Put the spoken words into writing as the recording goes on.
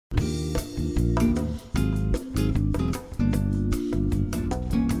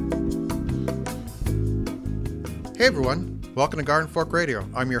Hey everyone, welcome to Garden Fork Radio.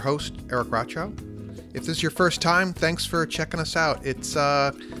 I'm your host, Eric Rochow. If this is your first time, thanks for checking us out. It's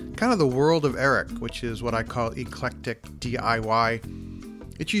kind of the world of Eric, which is what I call eclectic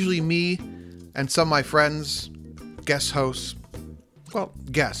DIY. It's usually me and some of my friends, guest hosts. Well,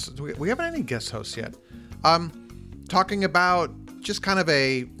 guests. We haven't had any guest hosts yet. Talking about just kind of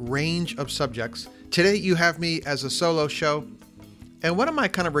a range of subjects. Today you have me as a solo show. And one of my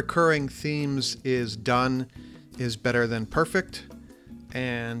kind of recurring themes is done is better than perfect.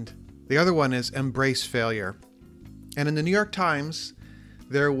 And the other one is embrace failure. And in the New York Times,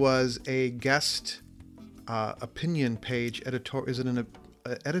 there was a guest opinion page editorial. Is it an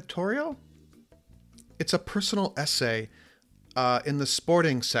editorial? It's a personal essay in the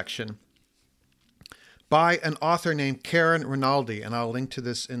sporting section by an author named Karen Rinaldi. And I'll link to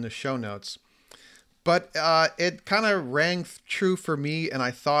this in the show notes. But it kind of rang true for me, and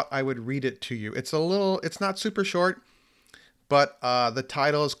I thought I would read it to you. It's not super short, but the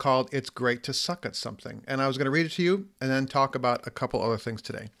title is called It's Great to Suck at Something. And I was going to read it to you and then talk about a couple other things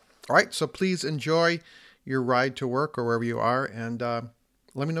today. All right, so please enjoy your ride to work or wherever you are, and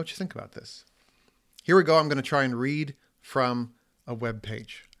let me know what you think about this. Here we go. I'm going to try and read from a web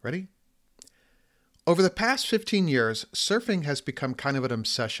page. Ready? Over the past 15 years, surfing has become kind of an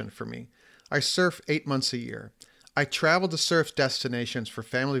obsession for me. I surf 8 months a year. I travel to surf destinations for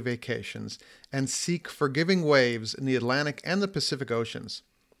family vacations and seek forgiving waves in the Atlantic and the Pacific Oceans.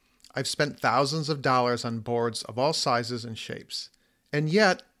 I've spent thousands of dollars on boards of all sizes and shapes. And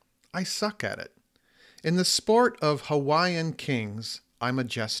yet, I suck at it. In the sport of Hawaiian kings, I'm a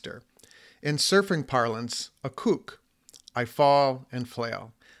jester. In surfing parlance, a kook. I fall and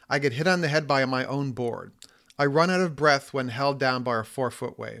flail. I get hit on the head by my own board. I run out of breath when held down by a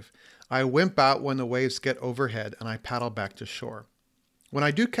 4-foot wave. I wimp out when the waves get overhead and I paddle back to shore. When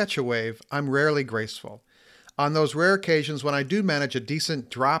I do catch a wave, I'm rarely graceful. On those rare occasions when I do manage a decent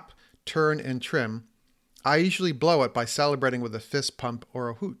drop, turn, and trim, I usually blow it by celebrating with a fist pump or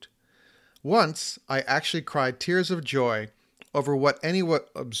a hoot. Once, I actually cried tears of joy over what any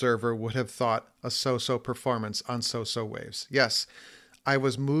observer would have thought a so-so performance on so-so waves. Yes, I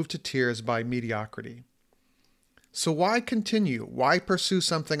was moved to tears by mediocrity. So why continue? Why pursue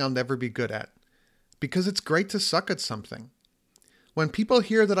something I'll never be good at? Because it's great to suck at something. When people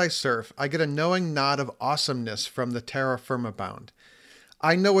hear that I surf, I get a knowing nod of awesomeness from the terra firma bound.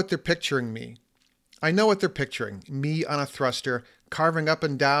 I know what they're picturing me. I know what they're picturing. Me on a thruster, carving up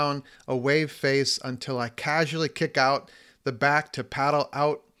and down a wave face until I casually kick out the back to paddle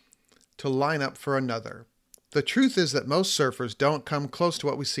out to line up for another. The truth is that most surfers don't come close to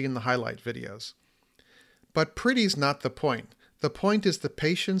what we see in the highlight videos. But pretty's not the point. The point is the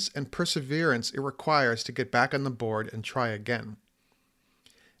patience and perseverance it requires to get back on the board and try again.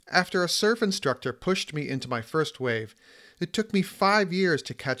 After a surf instructor pushed me into my first wave, it took me 5 years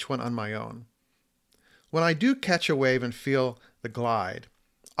to catch one on my own. When I do catch a wave and feel the glide,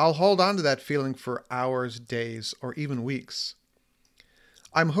 I'll hold on to that feeling for hours, days, or even weeks.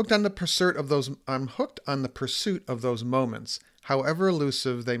 I'm hooked on the pursuit of those moments, however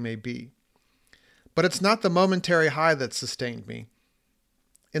elusive they may be. But it's not the momentary high that sustained me.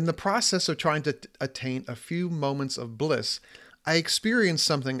 In the process of trying to attain a few moments of bliss, I experienced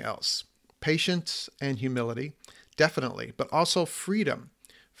something else. Patience and humility, definitely, but also freedom.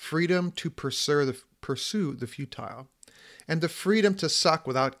 Freedom to pursue the futile. And the freedom to suck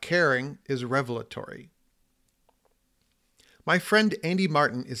without caring is revelatory. My friend Andy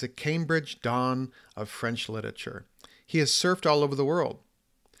Martin is a Cambridge don of French literature. He has surfed all over the world.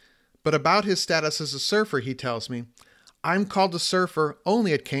 But about his status as a surfer, he tells me, I'm called a surfer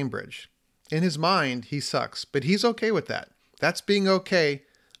only at Cambridge. In his mind, he sucks, but he's okay with that. That's being okay.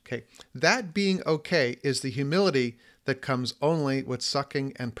 That being okay is the humility that comes only with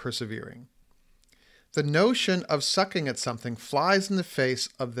sucking and persevering. The notion of sucking at something flies in the face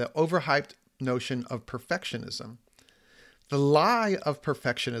of the overhyped notion of perfectionism. The lie of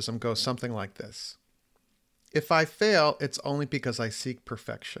perfectionism goes something like this. If I fail, it's only because I seek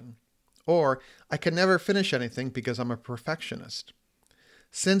perfection. Or, I can never finish anything because I'm a perfectionist.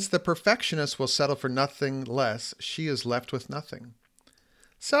 Since the perfectionist will settle for nothing less, she is left with nothing.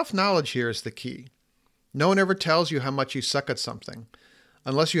 Self-knowledge here is the key. No one ever tells you how much you suck at something,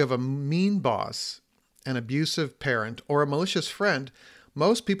 unless you have a mean boss, an abusive parent, or a malicious friend.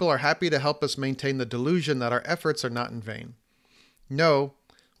 Most people are happy to help us maintain the delusion that our efforts are not in vain. No,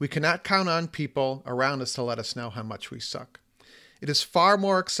 we cannot count on people around us to let us know how much we suck. It is far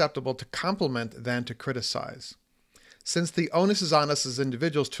more acceptable to compliment than to criticize, since the onus is on us as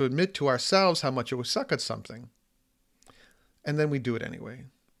individuals to admit to ourselves how much we suck at something. And then we do it anyway.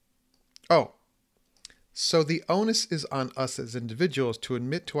 Oh, So the onus is on us as individuals to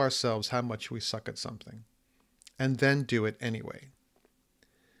admit to ourselves how much we suck at something, and then do it anyway.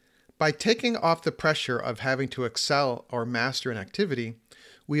 By taking off the pressure of having to excel or master an activity,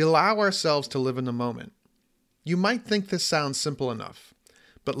 we allow ourselves to live in the moment. You might think this sounds simple enough,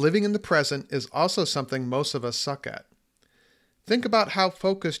 but living in the present is also something most of us suck at. Think about how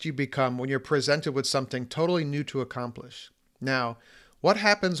focused you become when you're presented with something totally new to accomplish. Now, what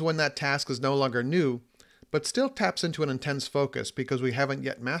happens when that task is no longer new, but still taps into an intense focus because we haven't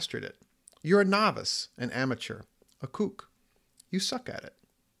yet mastered it? You're a novice, an amateur, a kook. You suck at it.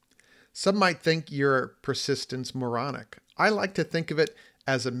 Some might think your persistence moronic. I like to think of it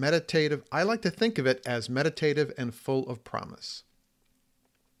as meditative and full of promise.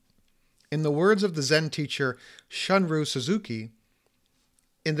 In the words of the Zen teacher Shunryu Suzuki,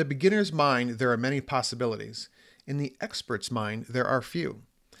 in the beginner's mind, there are many possibilities. In the expert's mind, there are few.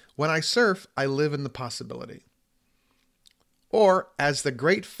 When I surf, I live in the possibility. Or, as the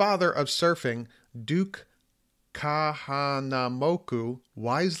great father of surfing, Duke Kahanamoku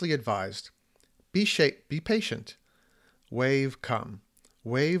wisely advised, be patient. Wave come.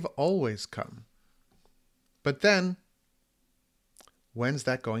 Wave always come. But then, when's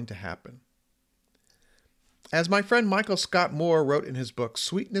that going to happen? As my friend Michael Scott Moore wrote in his book,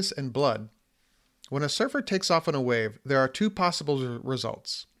 Sweetness and Blood, when a surfer takes off on a wave, there are two possible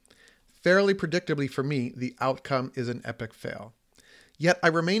results. Fairly predictably for me, the outcome is an epic fail. Yet I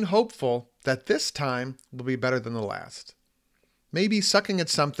remain hopeful that this time will be better than the last. Maybe sucking at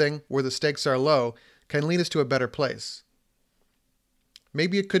something where the stakes are low can lead us to a better place.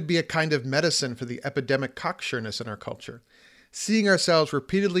 Maybe it could be a kind of medicine for the epidemic cocksureness in our culture. Seeing ourselves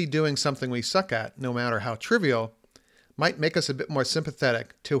repeatedly doing something we suck at, no matter how trivial, might make us a bit more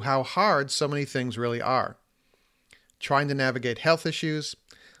sympathetic to how hard so many things really are. Trying to navigate health issues,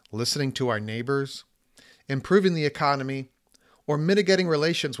 listening to our neighbors, improving the economy, or mitigating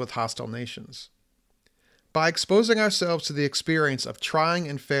relations with hostile nations. By exposing ourselves to the experience of trying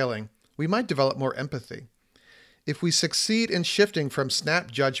and failing, we might develop more empathy. If we succeed in shifting from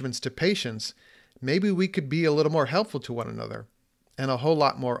snap judgments to patience, maybe we could be a little more helpful to one another and a whole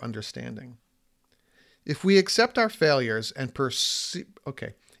lot more understanding. If we accept our failures and persevere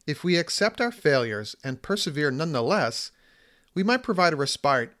nonetheless, we might provide a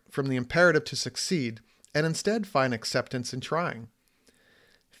respite from the imperative to succeed and instead find acceptance in trying.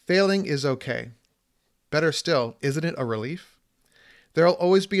 Failing is okay. Better still, isn't it a relief? There'll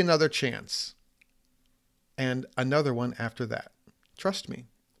always be another chance. And another one after that. Trust me.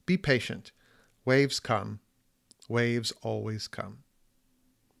 Be patient. Waves come. Waves always come.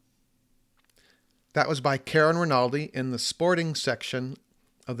 That was by Karen Rinaldi in the sporting section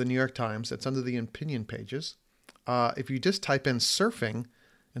of the New York Times. It's under the opinion pages. If you just type in surfing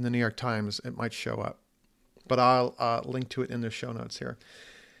in the New York Times, it might show up. But I'll link to it in the show notes here.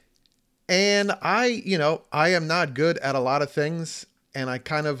 And I am not good at a lot of things, and I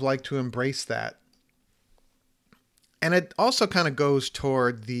kind of like to embrace that. And it also kind of goes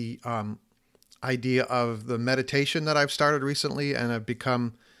toward the idea of the meditation that I've started recently and have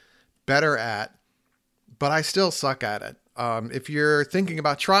become better at, but I still suck at it. If you're thinking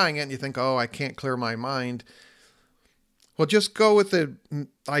about trying it and you think, oh, I can't clear my mind, well, just go with the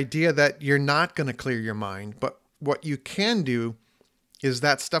idea that you're not going to clear your mind. But what you can do is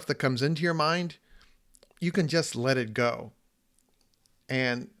that stuff that comes into your mind, you can just let it go.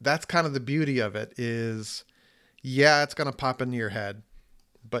 And that's kind of the beauty of it is, yeah, it's going to pop into your head,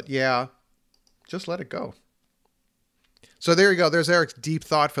 but yeah, just let it go. So there you go. There's Eric's deep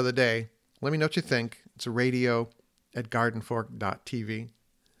thought for the day. Let me know what you think. It's radio@gardenfork.tv.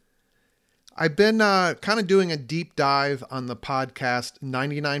 I've been kind of doing a deep dive on the podcast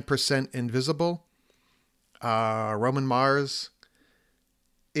 99% Invisible. Roman Mars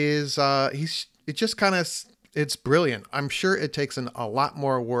is, it's brilliant. I'm sure it takes a lot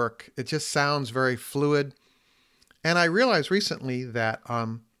more work. It just sounds very fluid. And I realized recently that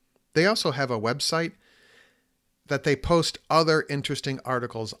they also have a website that they post other interesting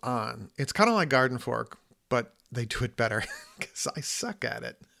articles on. It's kind of like Garden Fork, but they do it better because I suck at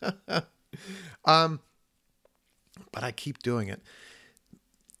it. But I keep doing it.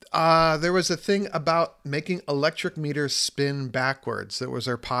 There was a thing about making electric meters spin backwards. There was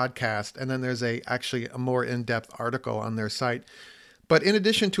their podcast, and then there's actually a more in-depth article on their site. But in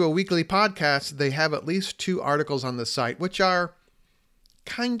addition to a weekly podcast, they have at least 2 articles on the site, which are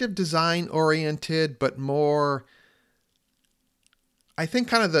kind of design oriented, but more, I think,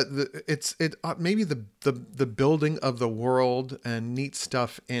 kind of maybe the building of the world and neat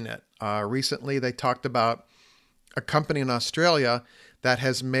stuff in it. Recently, they talked about a company in Australia that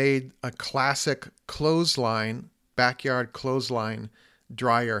has made a classic clothesline, backyard clothesline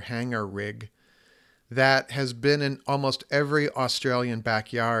dryer hanger rig that has been in almost every Australian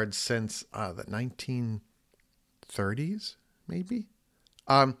backyard since the 1930s, maybe.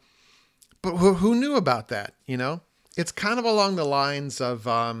 But who knew about that, you know? It's kind of along the lines of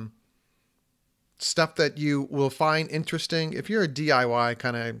stuff that you will find interesting. If you're a DIY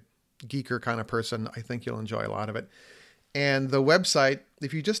kind of geeker kind of person, I think you'll enjoy a lot of it. And the website,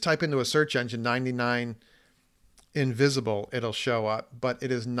 if you just type into a search engine 99 Invisible, it'll show up. But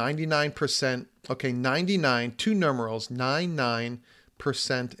it is 99%, okay, 99, two numerals,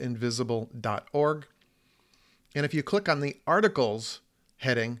 99%invisible.org. And if you click on the articles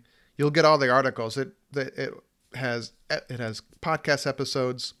heading, you'll get all the articles. It has podcast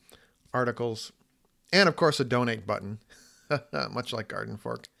episodes, articles, and of course a donate button, much like Garden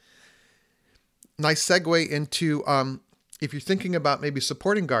Fork. Nice segue into, if you're thinking about maybe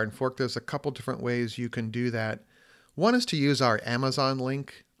supporting Garden Fork, there's a couple different ways you can do that. One is to use our Amazon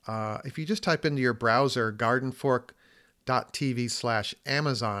link. If you just type into your browser,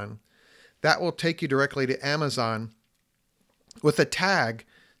 gardenfork.tv/Amazon, that will take you directly to Amazon with a tag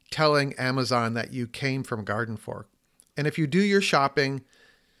telling Amazon that you came from Garden Fork. And if you do your shopping,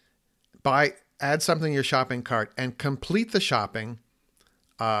 add something to your shopping cart and complete the shopping,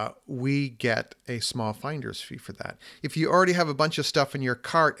 we get a small finder's fee for that. If you already have a bunch of stuff in your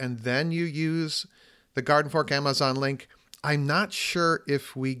cart and then you use the Garden Fork Amazon link, I'm not sure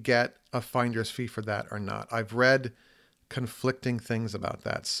if we get a finder's fee for that or not. I've read conflicting things about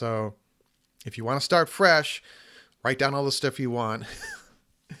that. So if you want to start fresh, write down all the stuff you want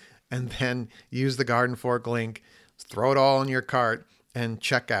and then use the Garden Fork link, throw it all in your cart and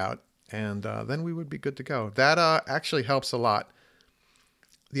check out. And then we would be good to go. That actually helps a lot.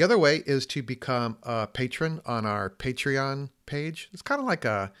 The other way is to become a patron on our Patreon page. It's kind of like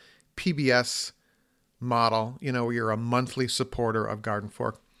a PBS model, you know, where you're a monthly supporter of Garden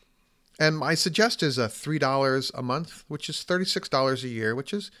Fork. And my suggestion is $3 a month, which is $36 a year,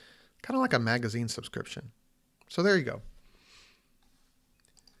 which is kind of like a magazine subscription. So there you go.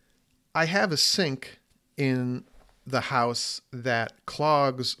 I have a sink in the house that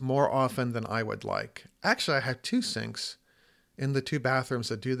clogs more often than I would like. Actually, I have two sinks in the two bathrooms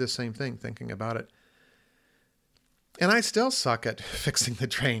that do the same thing, thinking about it. And I still suck at fixing the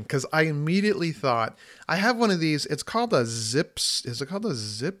drain because I immediately thought, I have one of these, it's called a zips. Is it called a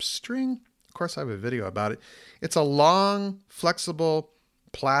zip string? Of course, I have a video about it. It's a long, flexible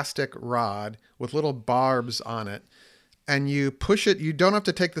plastic rod with little barbs on it. And you push it, you don't have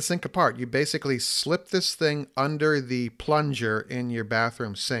to take the sink apart. You basically slip this thing under the plunger in your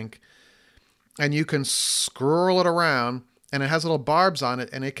bathroom sink and you can swirl it around and it has little barbs on it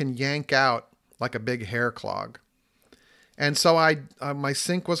and it can yank out like a big hair clog. And so my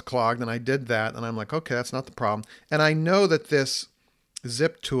sink was clogged and I did that and I'm like, okay, that's not the problem. And I know that this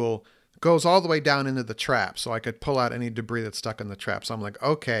zip tool goes all the way down into the trap so I could pull out any debris that's stuck in the trap. So I'm like,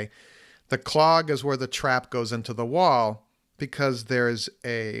 okay, the clog is where the trap goes into the wall because there's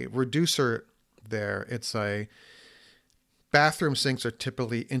a reducer there. It's a bathroom sinks are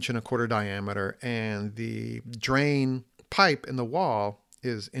typically 1.25 inch diameter and the drain pipe in the wall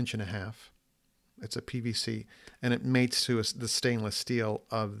is 1.5 inches. It's a PVC and it mates to the stainless steel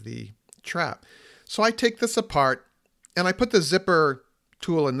of the trap. So I take this apart and I put the zipper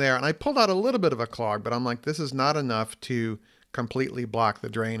tool in there and I pulled out a little bit of a clog, but I'm like, this is not enough to completely block the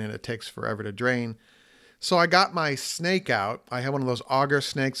drain and it takes forever to drain. So I got my snake out. I have one of those auger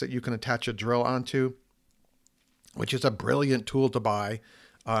snakes that you can attach a drill onto, which is a brilliant tool to buy.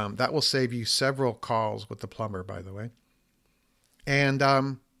 That will save you several calls with the plumber, by the way.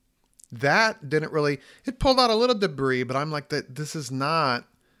 And that didn't really, it pulled out a little debris, but I'm like, this is not,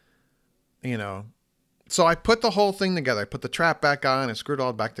 you know. So I put the whole thing together. I put the trap back on and screwed it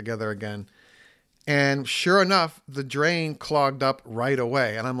all back together again. And sure enough, the drain clogged up right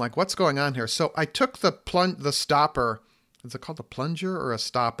away. And I'm like, what's going on here? So I took the stopper, is it called a plunger or a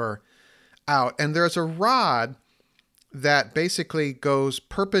stopper, out. And there's a rod that basically goes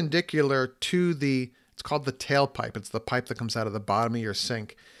perpendicular to it's called the tailpipe. It's the pipe that comes out of the bottom of your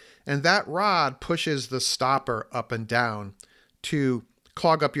sink. And that rod pushes the stopper up and down to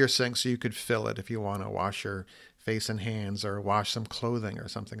clog up your sink so you could fill it if you want to wash your face and hands or wash some clothing or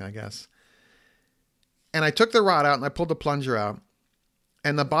something, I guess. And I took the rod out and I pulled the plunger out.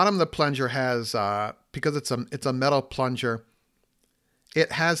 And the bottom of the plunger has, because it's a metal plunger,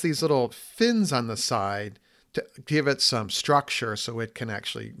 it has these little fins on the side to give it some structure so it can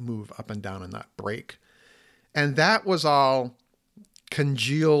actually move up and down and not break. And that was all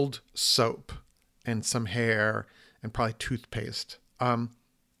congealed soap and some hair and probably toothpaste And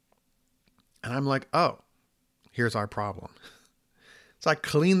I'm like, oh, here's our problem. So I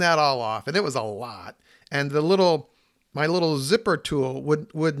cleaned that all off, and it was a lot. And my little zipper tool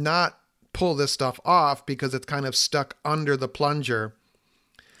would not pull this stuff off because it's kind of stuck under the plunger.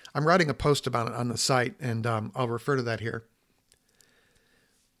 I'm writing a post about it on the site, and I'll refer to that here.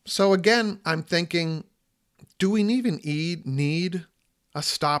 So again, I'm thinking, do we even need a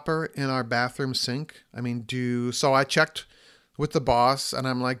stopper in our bathroom sink? I mean, so I checked with the boss, and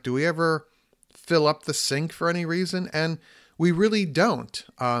I'm like, do we ever fill up the sink for any reason? And we really don't.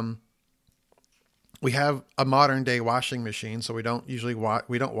 We have a modern day washing machine, so we don't usually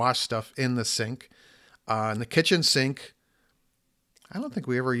wash stuff in the sink. In the kitchen sink, I don't think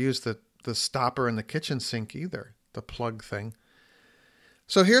we ever use the stopper in the kitchen sink either, the plug thing.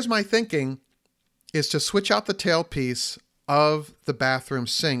 So here's my thinking, is to switch out the tailpiece of the bathroom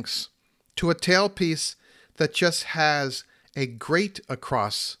sinks to a tailpiece that just has a grate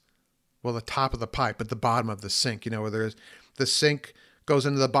across, well, the top of the pipe at the bottom of the sink, where the sink goes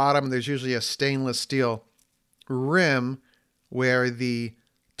into the bottom, and there's usually a stainless steel rim where the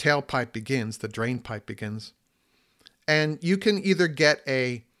tailpipe begins, the drain pipe begins. And you can either get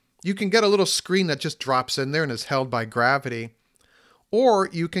a little screen that just drops in there and is held by gravity, or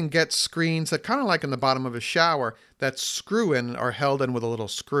you can get screens that kind of like in the bottom of a shower that screw in or held in with a little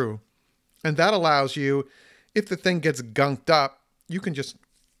screw. And that allows you, if the thing gets gunked up, you can just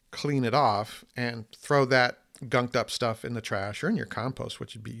clean it off and throw that gunked up stuff in the trash or in your compost,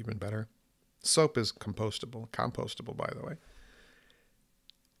 which would be even better. Soap is compostable by the way.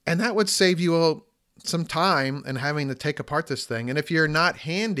 And that would save you some time and having to take apart this thing. And if you're not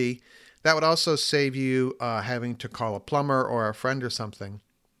handy, that would also save you having to call a plumber or a friend or something.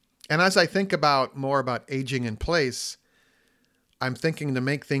 And as I think more about aging in place, I'm thinking to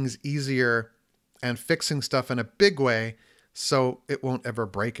make things easier and fixing stuff in a big way so it won't ever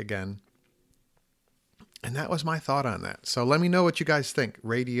break again. And that was my thought on that. So let me know what you guys think.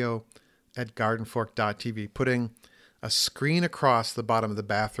 radio@gardenfork.tv. Putting a screen across the bottom of the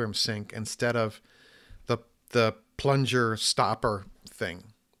bathroom sink instead of the plunger stopper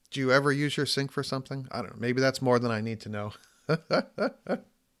thing. Do you ever use your sink for something? I don't know. Maybe that's more than I need to know.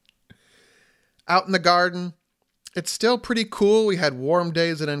 Out in the garden, it's still pretty cool. We had warm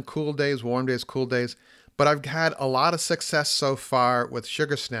days and then cool days, warm days, cool days. But I've had a lot of success so far with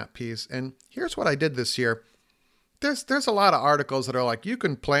sugar snap peas. And here's what I did this year. There's a lot of articles that are like, you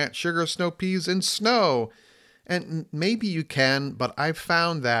can plant sugar snow peas in snow. And maybe you can, but I've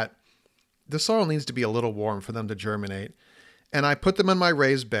found that the soil needs to be a little warm for them to germinate. And I put them in my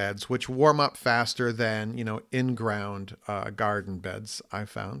raised beds, which warm up faster than, in-ground garden beds, I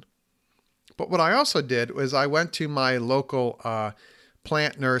found. But what I also did was I went to my local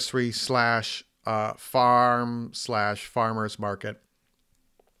plant nursery /farm/farmer's market.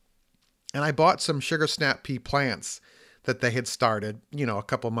 And I bought some sugar snap pea plants that they had started, a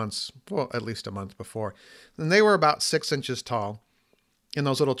couple months, well, at least a month before. And they were about 6 inches tall in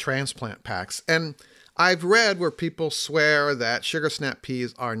those little transplant packs. And I've read where people swear that sugar snap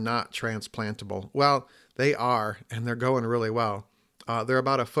peas are not transplantable. Well, they are, and they're going really well. They're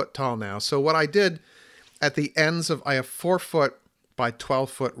about 1 foot tall now. So what I did at the ends I have 4 foot by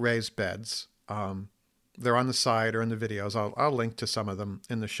 12 foot raised beds. They're on the side or in the videos. I'll link to some of them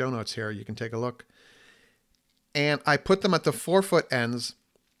in the show notes here. You can take a look. And I put them at the 4 foot ends,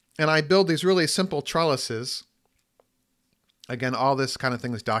 and I build these really simple trellises. Again, all this kind of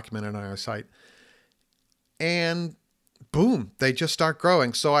thing is documented on our site. And boom, they just start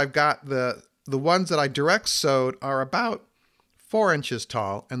growing. So I've got the ones that I direct sowed are about 4 inches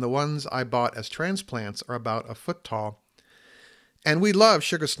tall, and the ones I bought as transplants are about 1 foot tall. And we love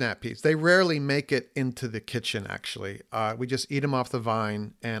sugar snap peas. They rarely make it into the kitchen, actually. We just eat them off the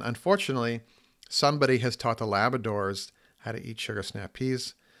vine. And unfortunately, somebody has taught the Labradors how to eat sugar snap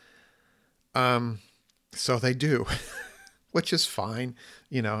peas. So they do, which is fine.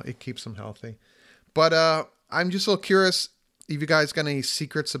 It keeps them healthy. But I'm just a little curious if you guys got any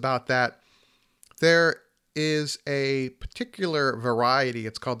secrets about that. There is a particular variety.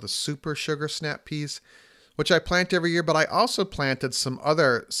 It's called the super sugar snap peas, which I plant every year, but I also planted some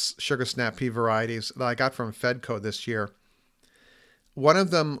other sugar snap pea varieties that I got from Fedco this year. One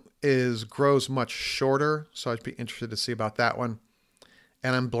of them grows much shorter, so I'd be interested to see about that one.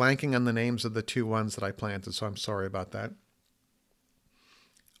 And I'm blanking on the names of the 2 ones that I planted, so I'm sorry about that.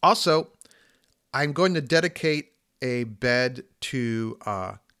 Also, I'm going to dedicate a bed to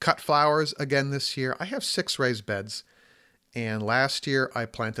cut flowers again this year. I have 6 raised beds. And last year I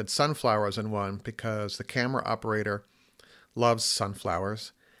planted sunflowers in one because the camera operator loves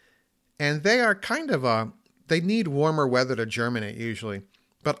sunflowers. And they are kind of they need warmer weather to germinate usually.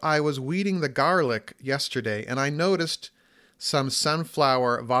 But I was weeding the garlic yesterday, and I noticed some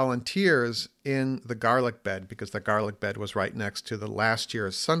sunflower volunteers in the garlic bed, because the garlic bed was right next to the last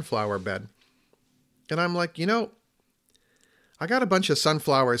year's sunflower bed. And I'm like, I got a bunch of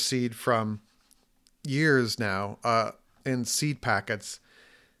sunflower seed from years now in seed packets.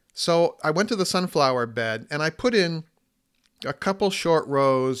 So I went to the sunflower bed and I put in a couple short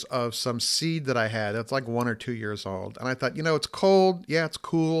rows of some seed that I had. It's like 1 or 2 years old. And I thought, it's cold. Yeah, it's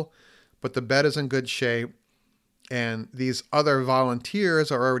cool, but the bed is in good shape. And these other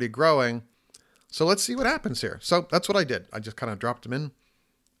volunteers are already growing. So let's see what happens here. So that's what I did. I just kind of dropped them in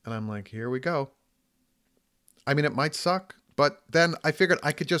and I'm like, here we go. I mean, it might suck, but then I figured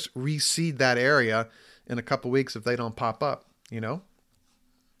I could just reseed that area in a couple weeks if they don't pop up, The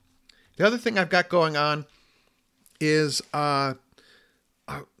other thing I've got going on is, a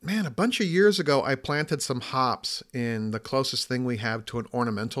bunch of years ago, I planted some hops in the closest thing we have to an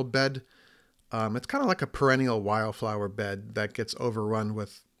ornamental bed. It's kind of like a perennial wildflower bed that gets overrun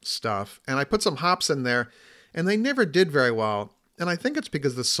with stuff. And I put some hops in there and they never did very well. And I think it's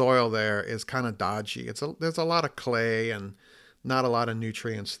because the soil there is kind of dodgy. There's a lot of clay and not a lot of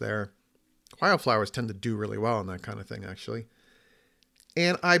nutrients there. Wildflowers tend to do really well in that kind of thing, actually.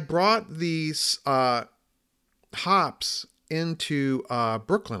 And I brought these hops into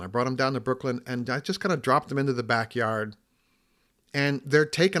Brooklyn. I brought them down to Brooklyn and I just kind of dropped them into the backyard. And they're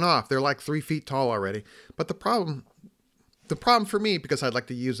taken off. They're like 3 feet tall already. But the problem for me, because I'd like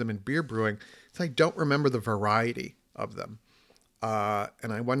to use them in beer brewing, is I don't remember the variety of them.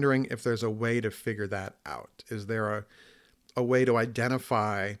 And I'm wondering if there's a way to figure that out. Is there a way to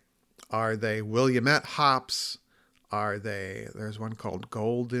identify, are they Williamette hops? There's one called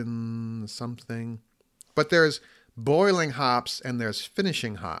Golden something. But there's boiling hops and there's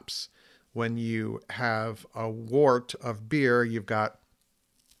finishing hops. When you have a wort of beer, you've got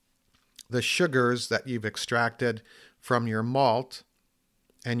the sugars that you've extracted from your malt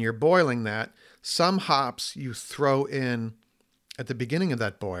and you're boiling that. Some hops you throw in at the beginning of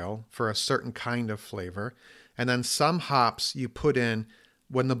that boil for a certain kind of flavor. And then some hops you put in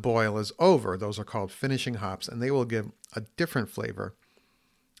when the boil is over. Those are called finishing hops, and they will give a different flavor.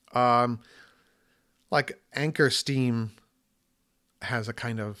 Like Anchor Steam has a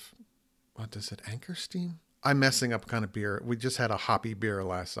kind of, what is it, Anchor Steam? I'm messing up kind of beer. We just had a hoppy beer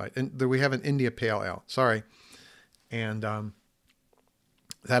last night. And we have an India Pale Ale. Sorry. And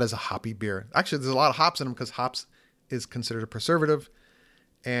that is a hoppy beer. Actually, there's a lot of hops in them because hops is considered a preservative.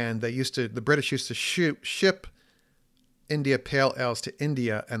 And the British used to ship India Pale Ales to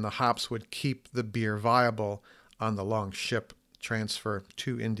India, and the hops would keep the beer viable on the long ship transfer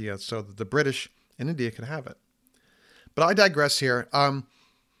to India so that the British in India could have it. But I digress here. Do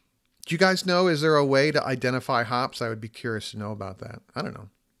you guys know, is there a way to identify hops? I would be curious to know about that. I don't know.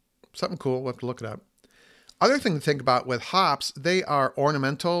 Something cool. We'll have to look it up. Other thing to think about with hops, they are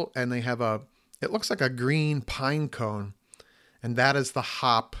ornamental and they have it looks like a green pine cone. And that is the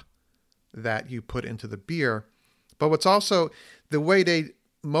hop that you put into the beer. But what's also, the way they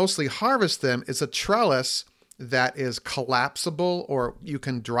mostly harvest them is a trellis that is collapsible or you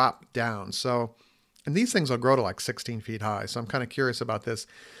can drop down. So, and these things will grow to like 16 feet high. So I'm kind of curious about this.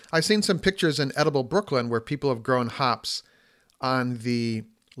 I've seen some pictures in Edible Brooklyn where people have grown hops on the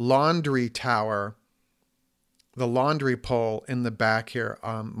laundry tower, the laundry pole in the back here.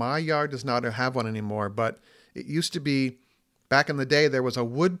 My yard does not have one anymore, but it used to be, back in the day, there was a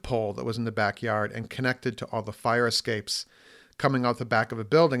wood pole that was in the backyard and connected to all the fire escapes coming out the back of a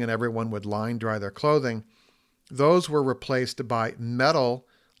building, and everyone would line dry their clothing. Those were replaced by metal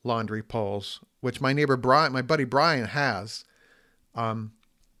laundry poles, which my buddy Brian has.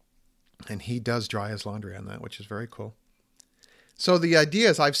 And he does dry his laundry on that, which is very cool. So the idea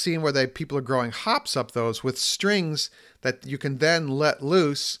is, I've seen where people are growing hops up those with strings that you can then let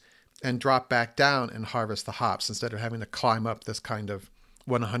loose and drop back down and harvest the hops instead of having to climb up this kind of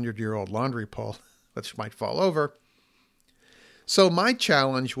 100-year-old laundry pole, which might fall over. So my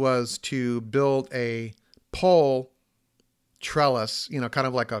challenge was to build a pole trellis, kind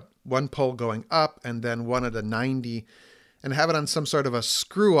of like one pole going up and then one at a 90, and have it on some sort of a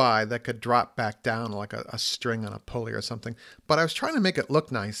screw eye that could drop back down like a string on a pulley or something. But I was trying to make it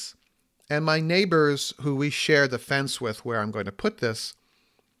look nice. And my neighbors, who we share the fence with where I'm going to put this,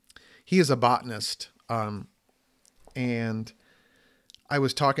 he is a botanist. And I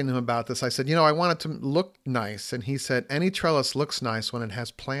was talking to him about this. I said, I want it to look nice. And he said, any trellis looks nice when it has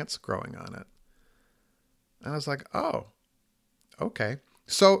plants growing on it. And I was like, oh, okay.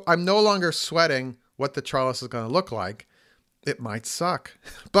 So I'm no longer sweating what the trellis is going to look like. It might suck,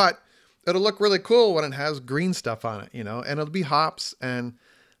 but it'll look really cool when it has green stuff on it, you know, and it'll be hops. And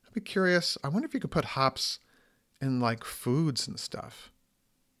I'd be curious. I wonder if you could put hops in like foods and stuff.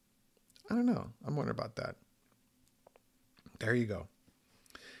 I don't know. I'm wondering about that. There you go.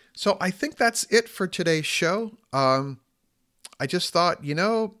 So I think that's it for today's show. I just thought, you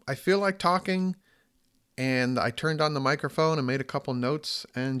know, I feel like talking, and I turned on the microphone and made a couple notes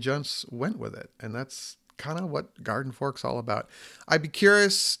and just went with it. And that's kind of what Garden Fork's all about. I'd be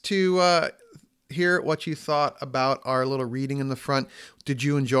curious to hear what you thought about our little reading in the front. Did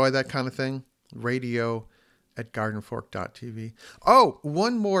you enjoy that kind of thing? radio@gardenfork.tv. Oh,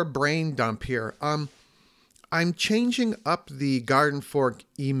 one more brain dump here. I'm changing up the Garden Fork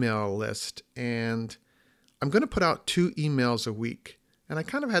email list, and I'm going to put out 2 emails a week. And I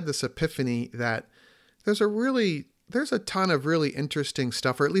kind of had this epiphany that there's a ton of really interesting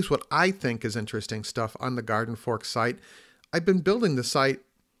stuff, or at least what I think is interesting stuff on the Garden Fork site. I've been building the site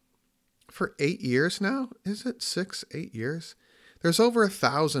for 8 years now. Is it 6, 8 years? There's over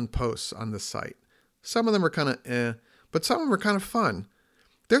 1,000 posts on the site. Some of them are kind of but some of them are kind of fun.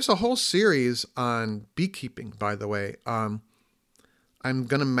 There's a whole series on beekeeping, by the way. I'm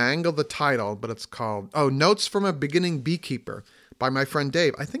going to mangle the title, but it's called, Notes from a Beginning Beekeeper by my friend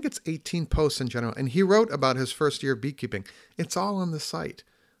Dave. I think it's 18 posts in general. And he wrote about his first year of beekeeping. It's all on the site.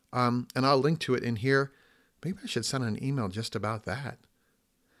 And I'll link to it in here. Maybe I should send an email just about that.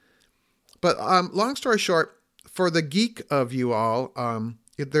 But long story short, for the geek of you all,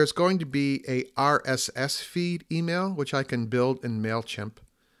 there's going to be a RSS feed email, which I can build in MailChimp.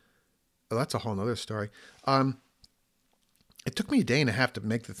 Oh, that's a whole nother story. It took me a day and a half to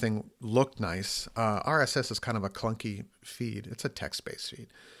make the thing look nice. RSS is kind of a clunky feed. It's a text-based feed.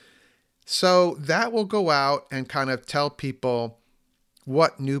 So that will go out and kind of tell people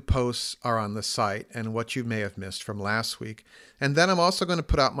what new posts are on the site and what you may have missed from last week. And then I'm also going to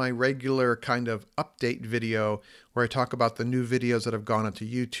put out my regular kind of update video where I talk about the new videos that have gone onto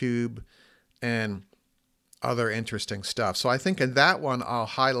YouTube and other interesting stuff. So I think in that one, I'll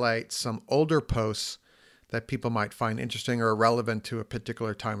highlight some older posts that people might find interesting or relevant to a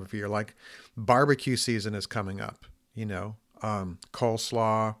particular time of year, like barbecue season is coming up, you know,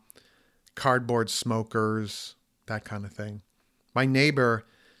 coleslaw, cardboard smokers, that kind of thing. My neighbor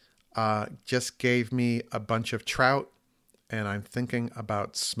just gave me a bunch of trout, and I'm thinking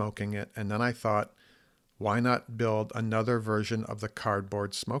about smoking it. And then I thought, why not build another version of the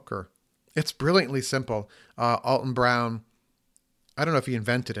cardboard smoker? It's brilliantly simple. Alton Brown, I don't know if he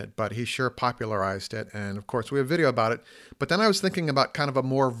invented it, but he sure popularized it. And of course, we have a video about it. But then I was thinking about kind of a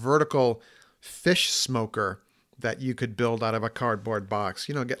more vertical fish smoker that you could build out of a cardboard box.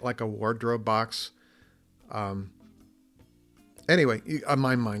 You know, get like a wardrobe box. Anyway,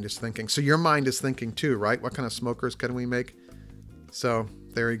 my mind is thinking. So your mind is thinking too, right? What kind of smokers can we make? So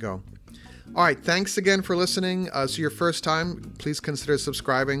there you go. All right. Thanks again for listening. So your first time, please consider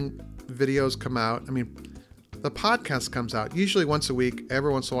subscribing. Videos come out. I mean, the podcast comes out usually once a week. Every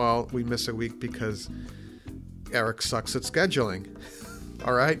once in a while, we miss a week because Eric sucks at scheduling.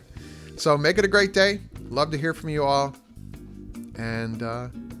 All right. So make it a great day. Love to hear from you all. And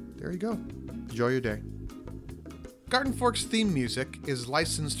there you go. Enjoy your day. Garden Fork's theme music is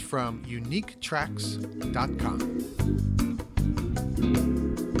licensed from uniquetracks.com.